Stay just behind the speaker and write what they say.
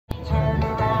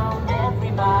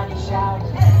Everybody shout,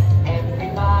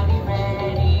 everybody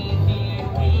ready, here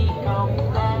we go.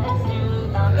 Let's do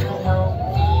the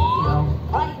Pinocchio.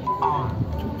 Right arm,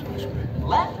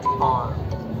 left arm,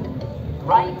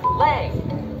 right leg,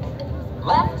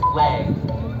 left leg,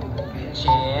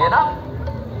 chin up.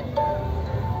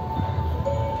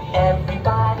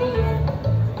 Everybody in,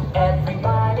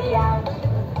 everybody out,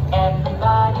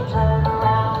 everybody turn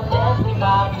around,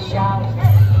 everybody shout,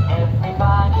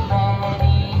 everybody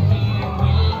ready, here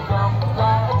we go.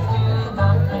 Let's do the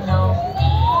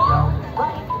Pinocchio.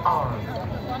 Right arm,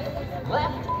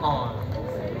 left arm,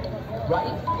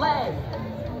 right leg,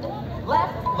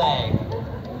 left leg,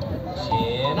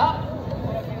 chin up,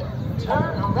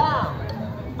 turn around.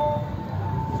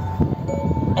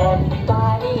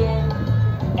 Everybody in,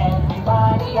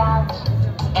 everybody out,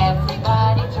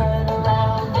 everybody turn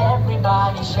around,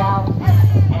 everybody shout,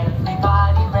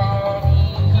 everybody ready,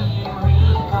 here we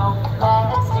go.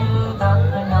 Let's do the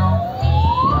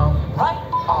Pinocchio. Right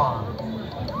arm,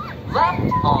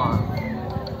 left arm,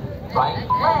 right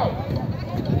leg,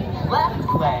 left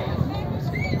leg,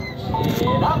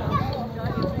 chin up,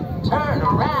 turn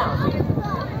around,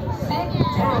 sit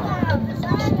down.